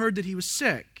because you heard that he was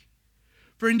sick.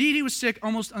 For indeed he was sick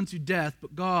almost unto death,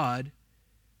 but God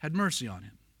had mercy on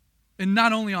him. And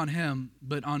not only on him,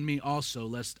 but on me also,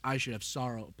 lest I should have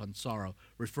sorrow upon sorrow,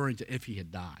 referring to if he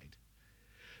had died.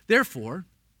 Therefore,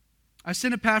 I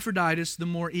sent Epaphroditus the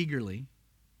more eagerly,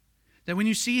 that when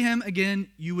you see him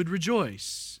again, you would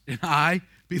rejoice, and I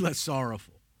be less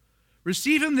sorrowful.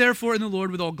 Receive him therefore in the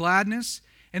Lord with all gladness,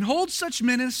 and hold such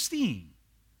men in esteem.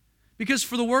 Because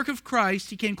for the work of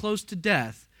Christ he came close to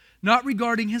death, not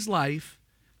regarding his life,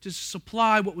 to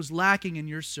supply what was lacking in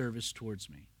your service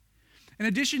towards me. In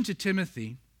addition to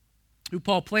Timothy, who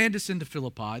Paul planned to send to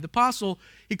Philippi, the apostle,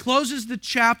 he closes the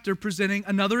chapter presenting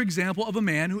another example of a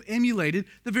man who emulated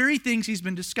the very things he's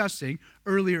been discussing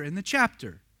earlier in the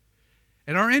chapter.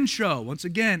 In our intro, once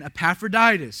again,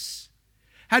 Epaphroditus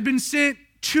had been sent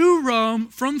to Rome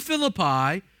from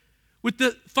Philippi with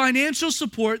the financial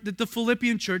support that the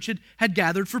Philippian church had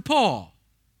gathered for Paul.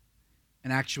 In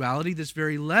actuality, this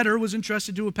very letter was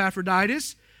entrusted to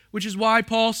Epaphroditus, which is why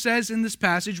Paul says in this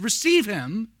passage, receive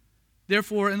him,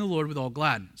 therefore, in the Lord with all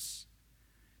gladness.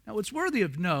 Now, what's worthy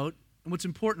of note, and what's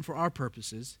important for our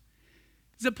purposes,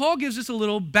 is that Paul gives us a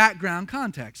little background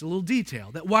context, a little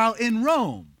detail, that while in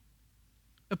Rome,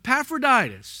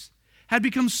 Epaphroditus had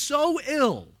become so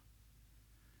ill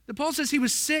that Paul says he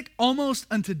was sick almost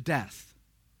unto death.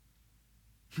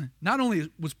 Not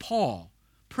only was Paul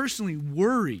personally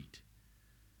worried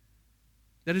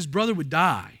that his brother would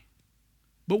die,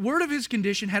 but word of his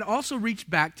condition had also reached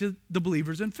back to the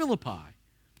believers in Philippi.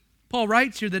 Paul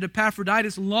writes here that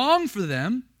Epaphroditus longed for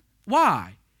them.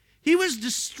 Why? He was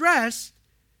distressed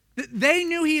that they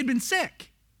knew he had been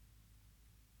sick.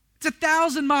 It's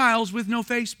 1,000 miles with no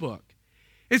Facebook.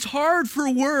 It's hard for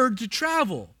word to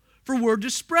travel, for word to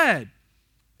spread.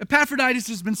 Epaphroditus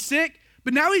has been sick,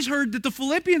 but now he's heard that the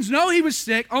Philippians know he was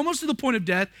sick, almost to the point of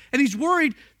death, and he's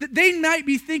worried that they might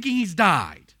be thinking he's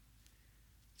died.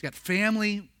 He's got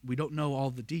family. We don't know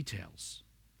all the details.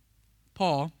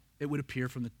 Paul, it would appear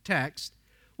from the text,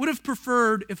 would have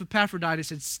preferred if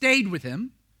Epaphroditus had stayed with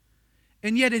him,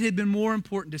 and yet it had been more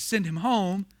important to send him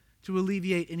home to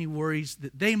alleviate any worries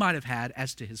that they might have had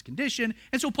as to his condition.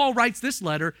 And so Paul writes this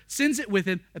letter, sends it with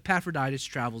him. Epaphroditus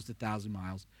travels 1,000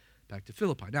 miles back to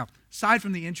Philippi. Now, aside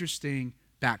from the interesting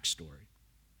backstory,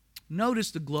 notice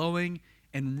the glowing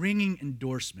and ringing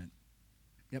endorsement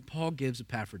that Paul gives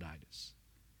Epaphroditus.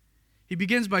 He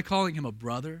begins by calling him a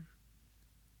brother,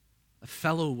 a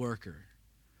fellow worker,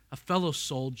 a fellow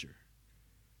soldier.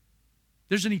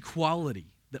 There's an equality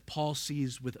that Paul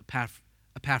sees with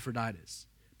Epaphroditus,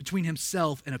 between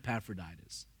himself and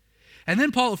Epaphroditus. And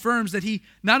then Paul affirms that he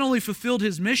not only fulfilled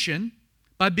his mission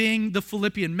by being the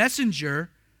Philippian messenger,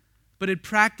 but had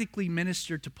practically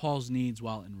ministered to Paul's needs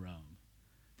while in Rome.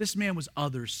 This man was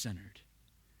other-centered.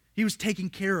 He was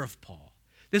taking care of Paul.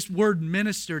 This word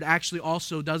ministered actually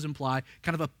also does imply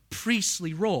kind of a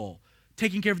priestly role,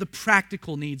 taking care of the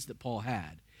practical needs that Paul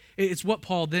had. It's what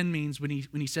Paul then means when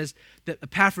he says that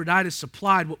Epaphroditus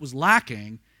supplied what was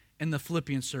lacking in the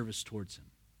Philippian service towards him.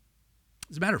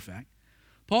 As a matter of fact,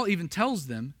 Paul even tells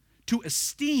them to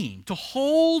esteem, to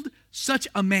hold such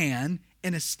a man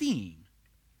in esteem,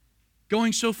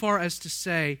 going so far as to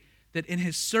say that in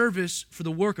his service for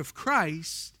the work of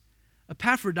Christ,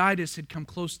 Epaphroditus had come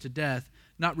close to death,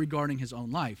 not regarding his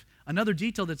own life. Another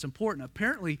detail that's important,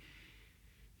 apparently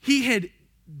he had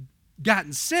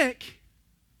gotten sick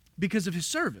because of his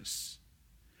service.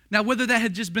 Now, whether that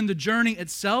had just been the journey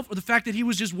itself or the fact that he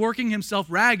was just working himself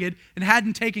ragged and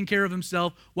hadn't taken care of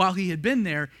himself while he had been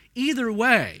there, either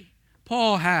way,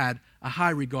 Paul had a high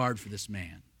regard for this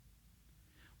man.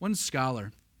 One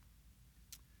scholar,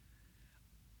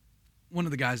 one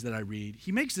of the guys that I read,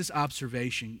 he makes this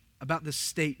observation about this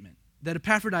statement that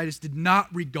Epaphroditus did not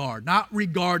regard, not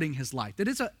regarding his life, that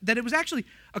it was actually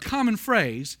a common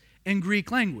phrase in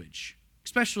Greek language,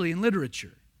 especially in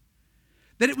literature.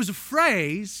 That it was a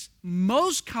phrase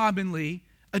most commonly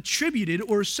attributed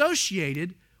or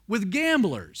associated with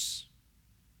gamblers.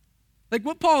 Like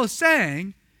what Paul is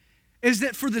saying is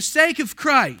that for the sake of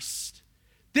Christ,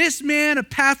 this man,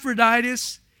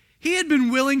 Epaphroditus, he had been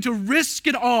willing to risk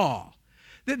it all.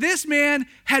 That this man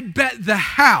had bet the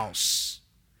house,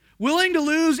 willing to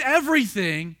lose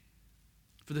everything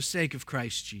for the sake of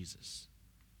Christ Jesus.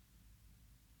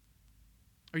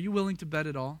 Are you willing to bet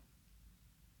it all?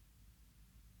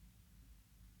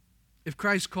 If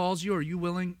Christ calls you, are you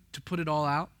willing to put it all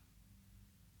out?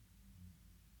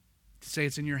 To say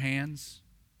it's in your hands?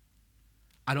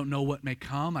 I don't know what may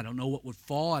come. I don't know what would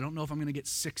fall. I don't know if I'm going to get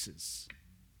sixes.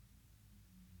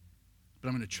 But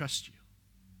I'm going to trust you.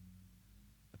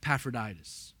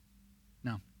 Epaphroditus.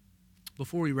 Now,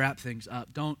 before we wrap things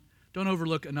up, don't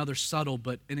overlook another subtle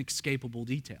but inescapable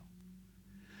detail.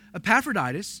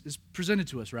 Epaphroditus is presented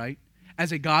to us, right,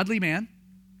 as a godly man,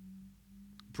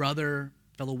 brother,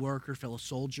 fellow worker, fellow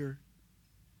soldier,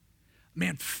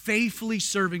 man faithfully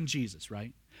serving Jesus,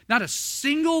 right? Not a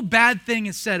single bad thing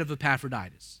is said of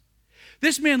Epaphroditus.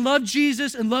 This man loved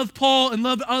Jesus and loved Paul and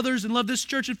loved others and loved this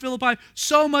church in Philippi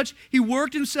so much, he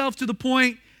worked himself to the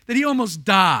point that he almost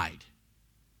died,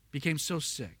 became so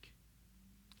sick.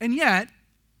 And yet,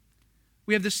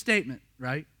 we have this statement,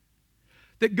 right?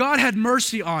 That God had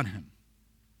mercy on him,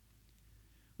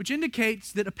 which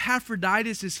indicates that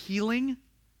Epaphroditus' healing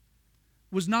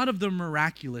was not of the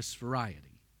miraculous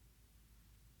variety.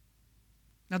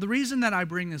 Now, the reason that I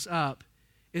bring this up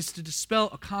is to dispel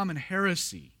a common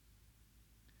heresy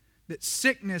that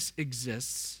sickness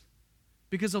exists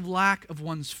because of lack of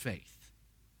one's faith.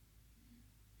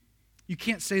 You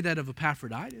can't say that of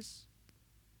Epaphroditus.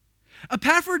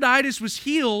 Epaphroditus was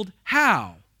healed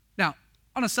how? Now,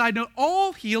 on a side note,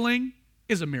 all healing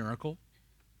is a miracle.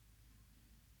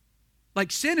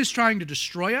 Like sin is trying to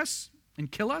destroy us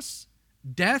and kill us.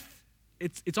 Death,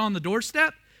 it's on the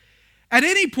doorstep. At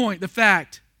any point, the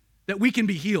fact that we can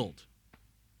be healed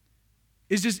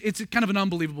it's kind of an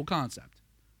unbelievable concept.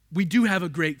 We do have a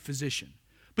great physician.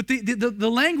 But the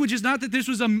language is not that this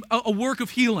was a work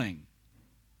of healing,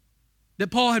 that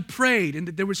Paul had prayed and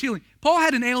that there was healing. Paul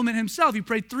had an ailment himself. He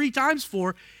prayed 3 times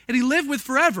for, and he lived with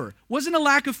forever. It wasn't a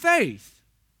lack of faith.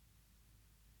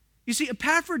 You see,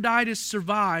 Epaphroditus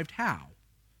survived how?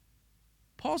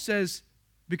 Paul says,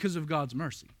 because of God's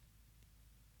mercy.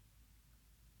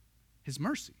 His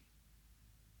mercy.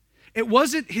 It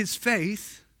wasn't his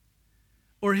faith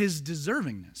or his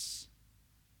deservingness.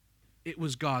 It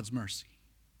was God's mercy.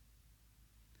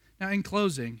 Now, in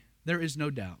closing, there is no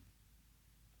doubt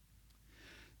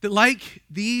that like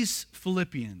these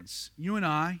Philippians, you and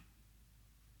I,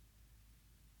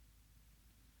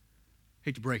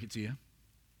 hate to break it to you,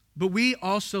 but we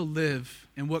also live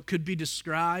in what could be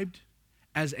described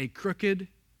as a crooked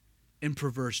and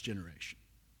perverse generation.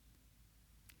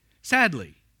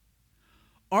 Sadly,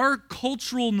 our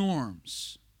cultural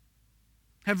norms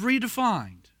have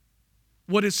redefined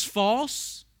what is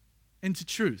false into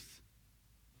truth.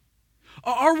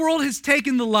 Our world has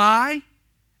taken the lie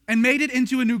and made it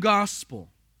into a new gospel.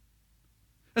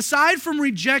 Aside from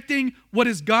rejecting what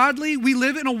is godly, we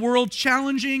live in a world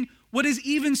challenging what is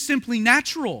even simply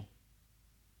natural.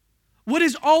 What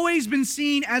has always been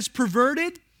seen as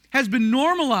perverted has been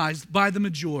normalized by the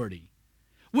majority.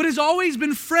 What has always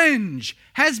been fringe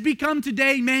has become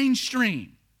today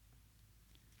mainstream.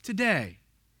 Today,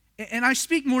 and I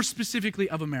speak more specifically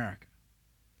of America,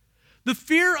 the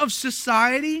fear of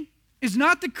society is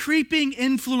not the creeping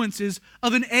influences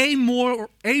of an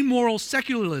amoral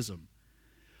secularism,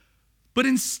 but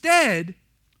instead,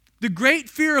 the great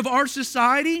fear of our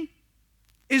society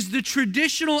is the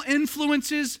traditional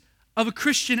influences of a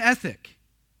Christian ethic.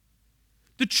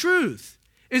 The truth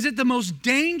is that the most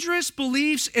dangerous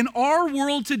beliefs in our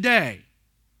world today,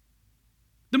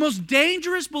 the most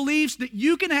dangerous beliefs that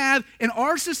you can have in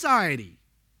our society,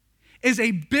 is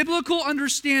a biblical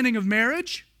understanding of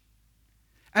marriage,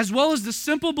 as well as the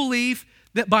simple belief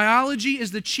that biology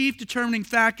is the chief determining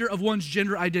factor of one's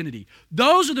gender identity.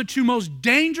 Those are the 2 most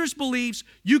dangerous beliefs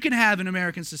you can have in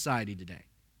American society today.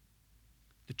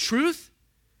 The truth,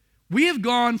 we have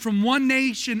gone from one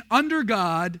nation under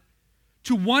God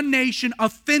to one nation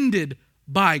offended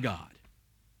by God.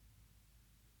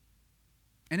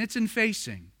 And it's in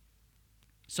facing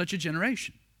such a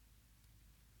generation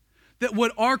that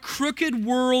what our crooked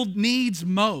world needs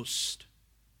most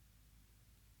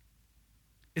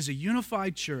is a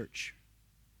unified church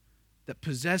that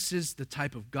possesses the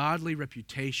type of godly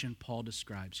reputation Paul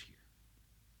describes here.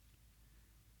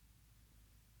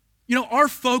 You know, our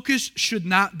focus should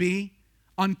not be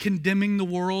on condemning the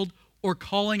world or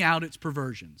calling out its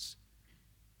perversions.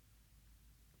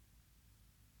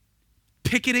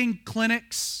 Picketing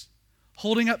clinics,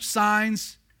 holding up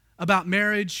signs about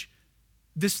marriage,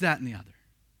 this, that, and the other.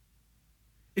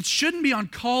 It shouldn't be on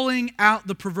calling out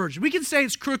the perversion. We can say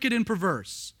it's crooked and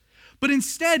perverse. But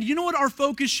instead, you know what our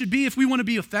focus should be if we want to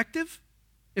be effective?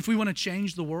 If we want to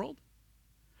change the world?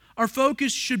 Our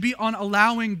focus should be on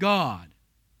allowing God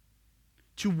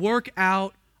to work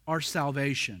out our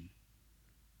salvation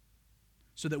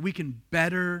so that we can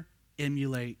better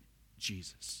emulate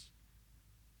Jesus.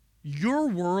 Your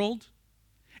world,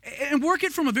 and work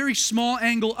it from a very small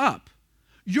angle up.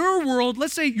 Your world,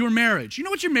 let's say your marriage. You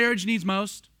know what your marriage needs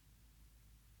most?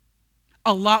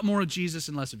 A lot more of Jesus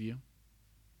and less of you.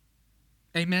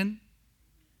 Amen?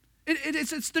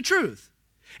 It's the truth.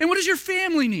 And what does your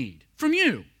family need from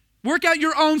you? Work out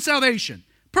your own salvation.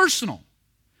 Personal.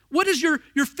 What does your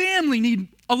family need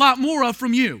a lot more of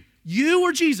from you? You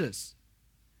or Jesus?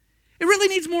 It really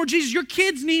needs more Jesus. Your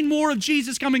kids need more of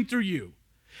Jesus coming through you.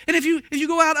 And if you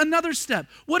go out another step,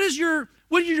 what does your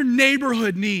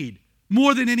neighborhood need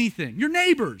more than anything? Your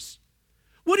neighbors.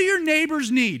 What do your neighbors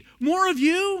need? More of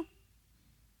you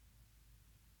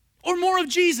or more of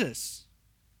Jesus?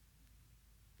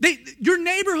 Your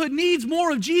neighborhood needs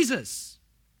more of Jesus.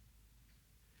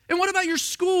 And what about your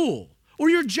school or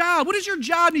your job? What does your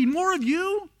job need? More of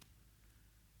you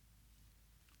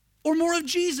or more of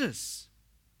Jesus?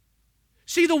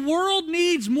 See, the world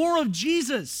needs more of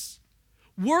Jesus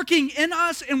working in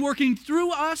us and working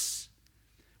through us.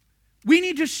 We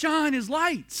need to shine as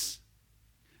lights,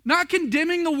 not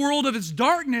condemning the world of its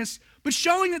darkness, but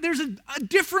showing that there's a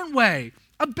different way,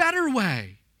 a better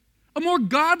way, a more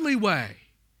godly way.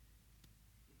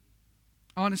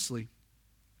 Honestly,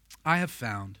 I have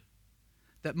found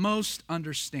that most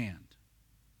understand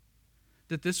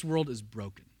that this world is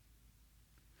broken.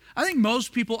 I think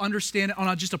most people understand it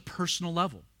on just a personal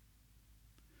level.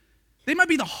 They might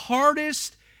be the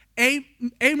hardest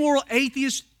amoral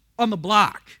atheist on the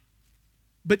block,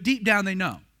 but deep down they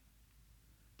know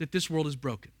that this world is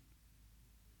broken.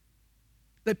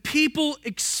 That people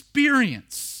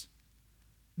experience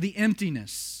the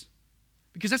emptiness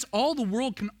because that's all the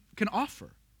world can offer.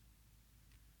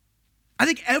 I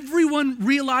think everyone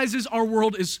realizes our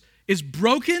world is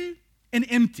broken and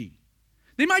empty.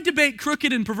 They might debate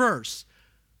crooked and perverse,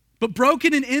 but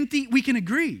broken and empty, we can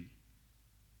agree.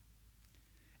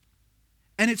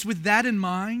 And it's with that in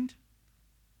mind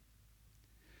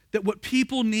that what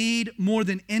people need more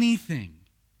than anything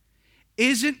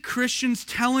isn't Christians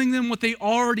telling them what they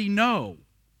already know,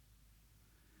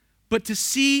 but to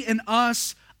see in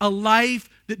us a life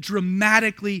that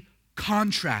dramatically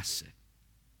contrasts it.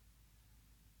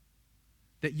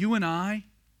 That you and I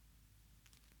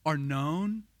are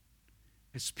known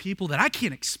as people that I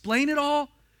can't explain it all,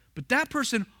 but that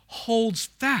person holds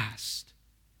fast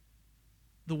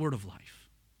the word of life.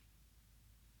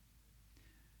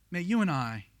 May you and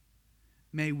I,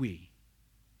 may we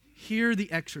hear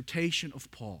the exhortation of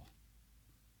Paul.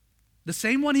 The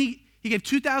same one he gave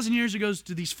 2,000 years ago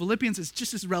to these Philippians is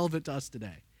just as relevant to us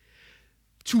today.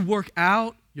 To work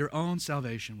out your own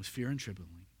salvation with fear and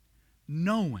trembling,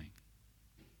 knowing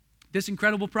this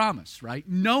incredible promise, right?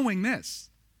 Knowing this,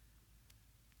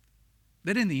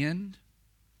 that in the end,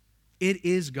 it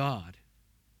is God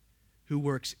who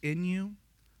works in you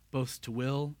both to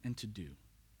will and to do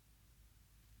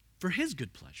for his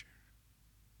good pleasure.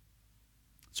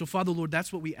 So, Father, Lord,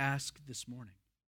 that's what we ask this morning.